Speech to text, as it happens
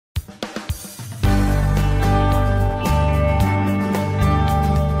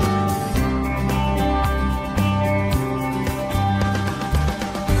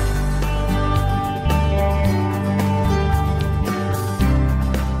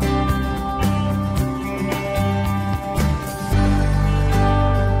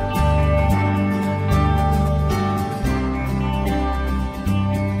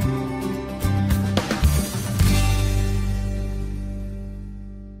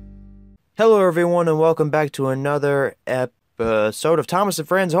Hello everyone and welcome back to another episode of Thomas and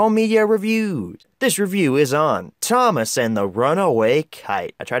Friends Home Media Reviews. This review is on Thomas and the Runaway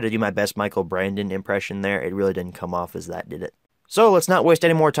Kite. I tried to do my best Michael Brandon impression there. It really didn't come off as that, did it? So let's not waste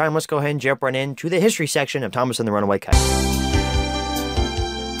any more time. Let's go ahead and jump right into the history section of Thomas and the Runaway Kite.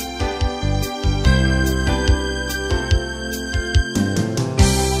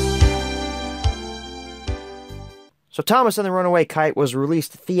 So Thomas and the Runaway Kite was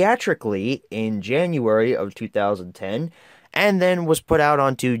released theatrically in January of 2010, and then was put out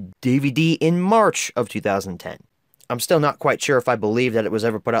onto DVD in March of 2010. I'm still not quite sure if I believe that it was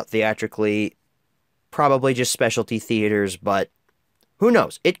ever put out theatrically, probably just specialty theaters, but who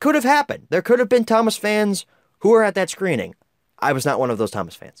knows? It could have happened. There could have been Thomas fans who were at that screening. I was not one of those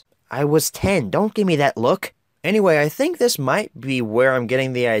Thomas fans. I was 10. Don't give me that look. Anyway, I think this might be where I'm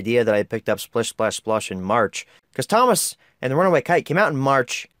getting the idea that I picked up Splish Splash Splosh in March. Because Thomas and the Runaway Kite came out in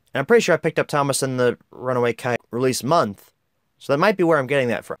March, and I'm pretty sure I picked up Thomas and the Runaway Kite release month. So that might be where I'm getting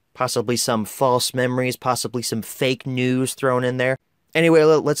that from. Possibly some false memories, possibly some fake news thrown in there. Anyway,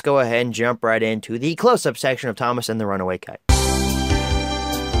 let's go ahead and jump right into the close-up section of Thomas and the Runaway Kite.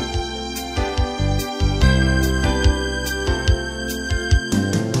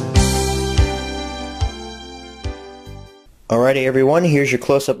 Alrighty everyone, here's your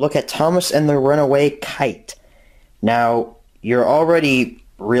close-up look at Thomas and the Runaway Kite. Now, you're already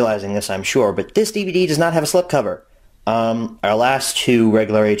realizing this, I'm sure, but this DVD does not have a slipcover. Our last two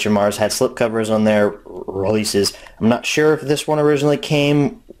regular HMRs had slipcovers on their releases. I'm not sure if this one originally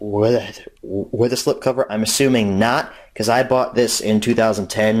came with a slipcover. I'm assuming not, because I bought this in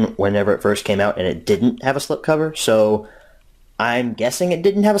 2010 whenever it first came out, and it didn't have a slipcover, so I'm guessing it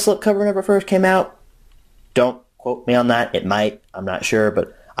didn't have a slipcover whenever it first came out. Don't quote me on that. It might. I'm not sure,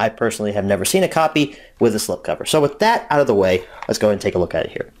 but I personally have never seen a copy with a slipcover. So with that out of the way, let's go ahead and take a look at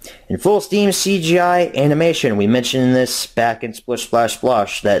it here. In full steam CGI animation, we mentioned this back in Splish Splash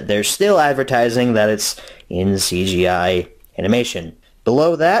Splosh, that they're still advertising that it's in CGI animation.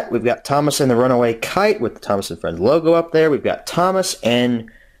 Below that, we've got Thomas and the Runaway Kite with the Thomas and Friends logo up there. We've got Thomas and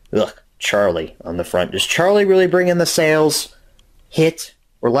Charlie on the front. Does Charlie really bring in the sales? Hit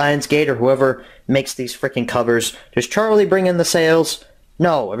or Lionsgate or whoever makes these freaking covers. Does Charlie bring in the sales?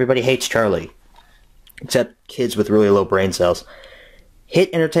 No, everybody hates Charlie. Except kids with really low brain cells.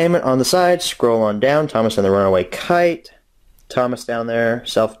 Hit Entertainment on the side. Scroll on down. Thomas and the Runaway Kite. Thomas down there.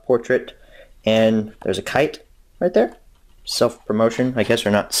 Self-portrait. And there's a kite right there. Self-promotion, I guess,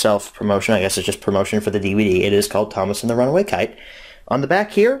 or not self-promotion. I guess it's just promotion for the DVD. It is called Thomas and the Runaway Kite. On the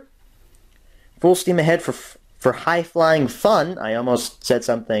back here, full steam ahead for high-flying fun. I almost said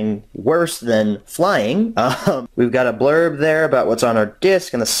something worse than flying. We've got a blurb there about what's on our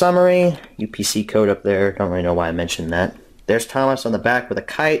disc and the summary. UPC code up there. Don't really know why I mentioned that. There's Thomas on the back with a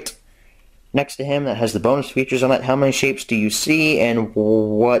kite. Next to him that has the bonus features on it. How many shapes do you see and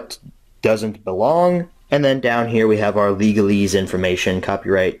what doesn't belong? And then down here we have our legalese information,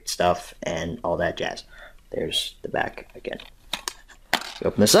 copyright stuff, and all that jazz. There's the back again.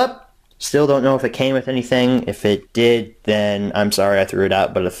 Open this up. Still don't know if it came with anything. If it did, then I'm sorry I threw it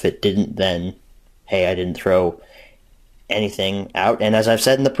out. But if it didn't, then hey, I didn't throw anything out. And as I've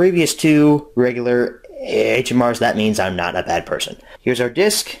said in the previous two regular HMRs, that means I'm not a bad person. Here's our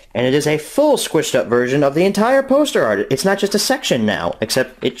disc, and it is a full squished up version of the entire poster art. It's not just a section now,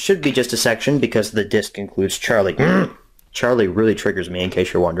 except it should be just a section because the disc includes Charlie. Charlie really triggers me, in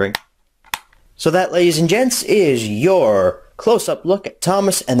case you're wondering. So that, ladies and gents, is your close-up look at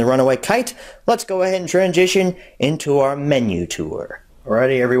Thomas and the Runaway Kite. Let's go ahead and transition into our menu tour.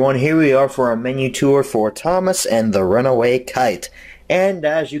 Alrighty everyone, here we are for our menu tour for Thomas and the Runaway Kite. And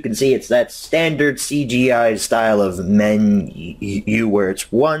as you can see, it's that standard CGI style of menu where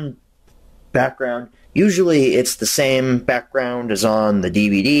it's one background. Usually it's the same background as on the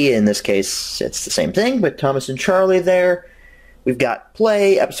DVD. In this case, it's the same thing, but Thomas and Charlie there. We've got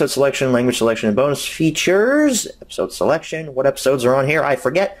play, episode selection, language selection, and bonus features. Episode selection. What episodes are on here? I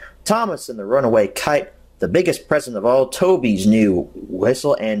forget. Thomas and the Runaway Kite. The biggest present of all. Toby's new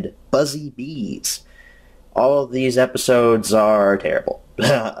whistle and Buzzy Bees. All of these episodes are terrible.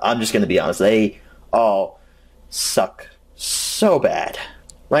 I'm just going to be honest. They all suck so bad.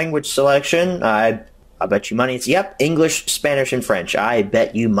 Language selection. I bet you money it's, yep, English, Spanish, and French. I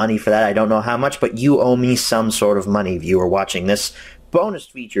bet you money for that. I don't know how much, but you owe me some sort of money, viewer, watching this. Bonus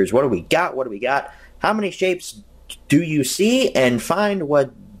features. What do we got? What do we got? How many shapes do you see? And find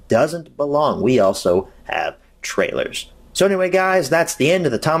what doesn't belong. We also have trailers. So anyway, guys, that's the end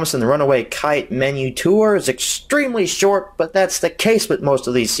of the Thomas and the Runaway Kite menu tour. It's extremely short, but that's the case with most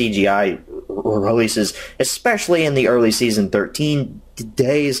of these CGI releases, especially in the early season 13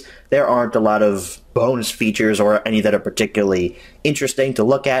 days. There aren't a lot of bonus features or any that are particularly interesting to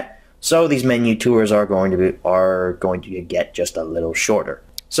look at, so these menu tours are going to get just a little shorter.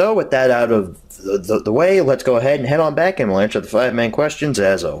 So with that out of the way, let's go ahead and head on back and we'll answer the 5 main questions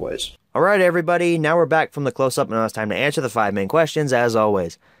as always. Alright everybody, now we're back from the close-up and now it's time to answer the 5 main questions as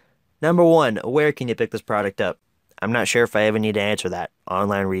always. Number 1, where can you pick this product up? I'm not sure if I even need to answer that.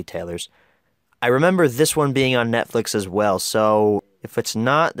 Online retailers. I remember this one being on Netflix as well, so if it's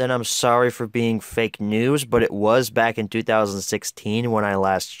not, then I'm sorry for being fake news, but it was back in 2016 when I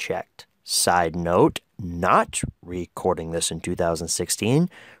last checked. Side note, not recording this in 2016,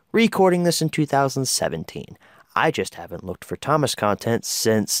 recording this in 2017. I just haven't looked for Thomas content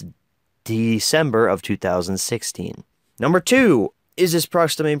since December of 2016. Number 2, is this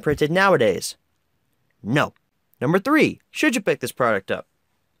product still being printed nowadays? No. Number 3, should you pick this product up?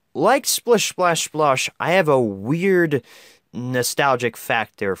 Like Splish Splash Splosh, I have a weird nostalgic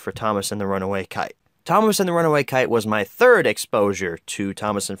factor for Thomas and the Runaway Kite. Thomas and the Runaway Kite was my 3rd exposure to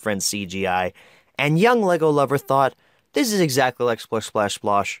Thomas and Friends CGI, and young Lego lover thought, this is exactly like Splish Splash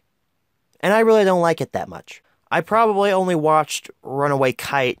Splosh. And I really don't like it that much. I probably only watched Runaway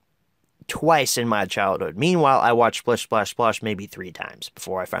Kite twice in my childhood. Meanwhile, I watched Splish Splash Splosh maybe 3 times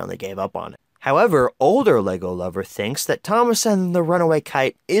before I finally gave up on it. However, older Lego lover thinks that Thomas and the Runaway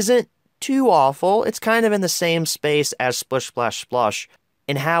Kite isn't too awful. It's kind of in the same space as Splish Splash Splosh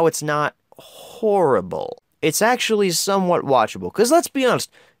in how it's not horrible. It's actually somewhat watchable. Because let's be honest,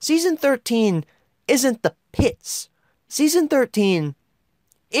 Season 13 isn't the pits. Season 13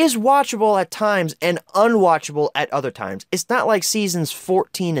 is watchable at times and unwatchable at other times. It's not like Seasons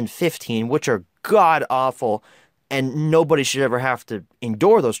 14 and 15, which are god-awful, and nobody should ever have to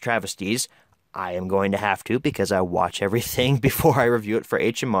endure those travesties. I am going to have to because I watch everything before I review it for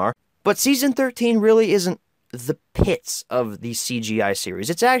HMR. But Season 13 really isn't the pits of the CGI series.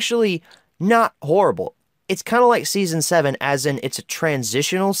 It's actually not horrible. It's kind of like Season 7, as in it's a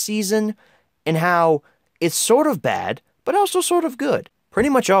transitional season, and how it's sort of bad, but also sort of good. Pretty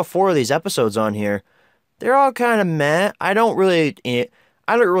much all 4 of these episodes on here, they're all kind of meh. I don't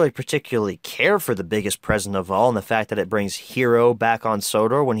really particularly care for the biggest present of all, and the fact that it brings Hiro back on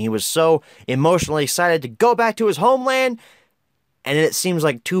Sodor when he was so emotionally excited to go back to his homeland. And it seems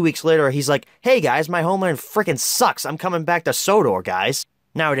like 2 weeks later, he's like, hey guys, my homeland freaking sucks. I'm coming back to Sodor, guys.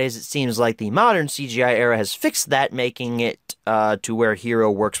 Nowadays, it seems like the modern CGI era has fixed that, making it to where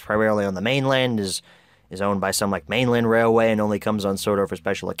Hiro works primarily on the mainland, is owned by some like mainland railway, and only comes on Sodor for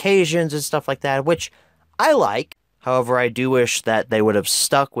special occasions and stuff like that, which I like. However, I do wish that they would have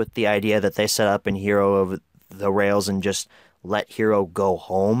stuck with the idea that they set up in Hero of the Rails and just let Hiro go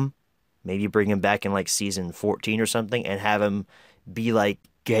home. Maybe bring him back in like season 14 or something and have him be like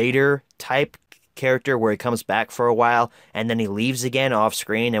Gator type character where he comes back for a while and then he leaves again off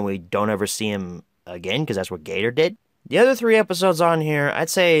screen and we don't ever see him again because that's what Gator did. The other 3 episodes on here,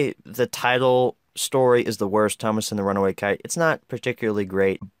 I'd say the title story is the worst, Thomas and the Runaway Kite. It's not particularly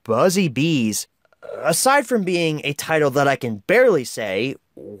great. Buzzy Bees, aside from being a title that I can barely say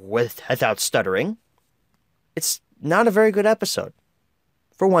without stuttering, it's not a very good episode.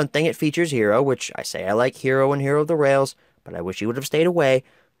 For one thing, it features Hiro, which I say I like Hiro and Hero of the Rails, but I wish he would have stayed away,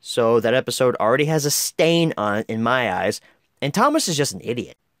 so that episode already has a stain on it in my eyes, and Thomas is just an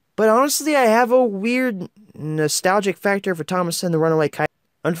idiot. But honestly, I have a weird nostalgic factor for Thomas and the Runaway Kite.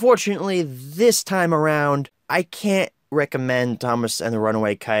 Unfortunately, this time around, I can't recommend Thomas and the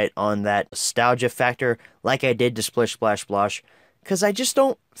Runaway Kite on that nostalgia factor like I did to Splish Splash Splosh, because I just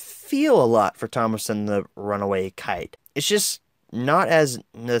don't feel a lot for Thomas and the Runaway Kite. It's just not as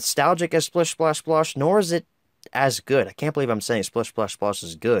nostalgic as Splish Splash Splosh, nor is it as good. I can't believe I'm saying Splish Splash Splosh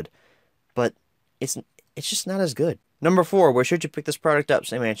is good, but it's just not as good. Number 4, where should you pick this product up?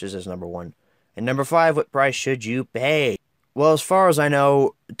 Same answers as number 1. And number 5, what price should you pay? Well, as far as I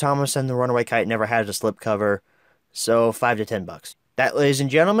know, Thomas and the Runaway Kite never had a slipcover, so $5 to $10. That, ladies and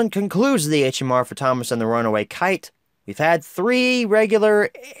gentlemen, concludes the HMR for Thomas and the Runaway Kite. We've had 3 regular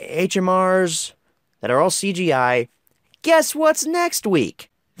HMRs that are all CGI. Guess what's next week?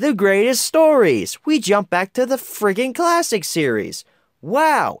 The Greatest Stories. We jump back to the friggin' classic series.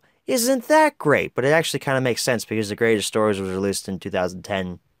 Wow, isn't that great? But it actually kind of makes sense because The Greatest Stories was released in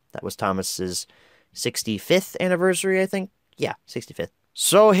 2010. That was Thomas's 65th anniversary, I think. Yeah, 65th.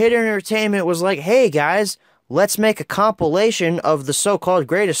 So Hit Entertainment was like, hey guys, let's make a compilation of the so-called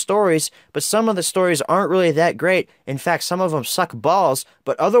greatest stories, but some of the stories aren't really that great. In fact, some of them suck balls,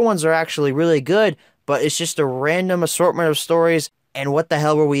 but other ones are actually really good, but it's just a random assortment of stories, and what the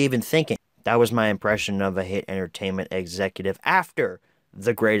hell were we even thinking? That was my impression of a Hit Entertainment executive after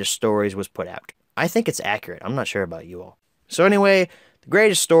The Greatest Stories was put out. I think it's accurate. I'm not sure about you all. So anyway, The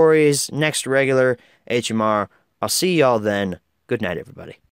Greatest Stories, next regular HMR. I'll see y'all then. Good night, everybody.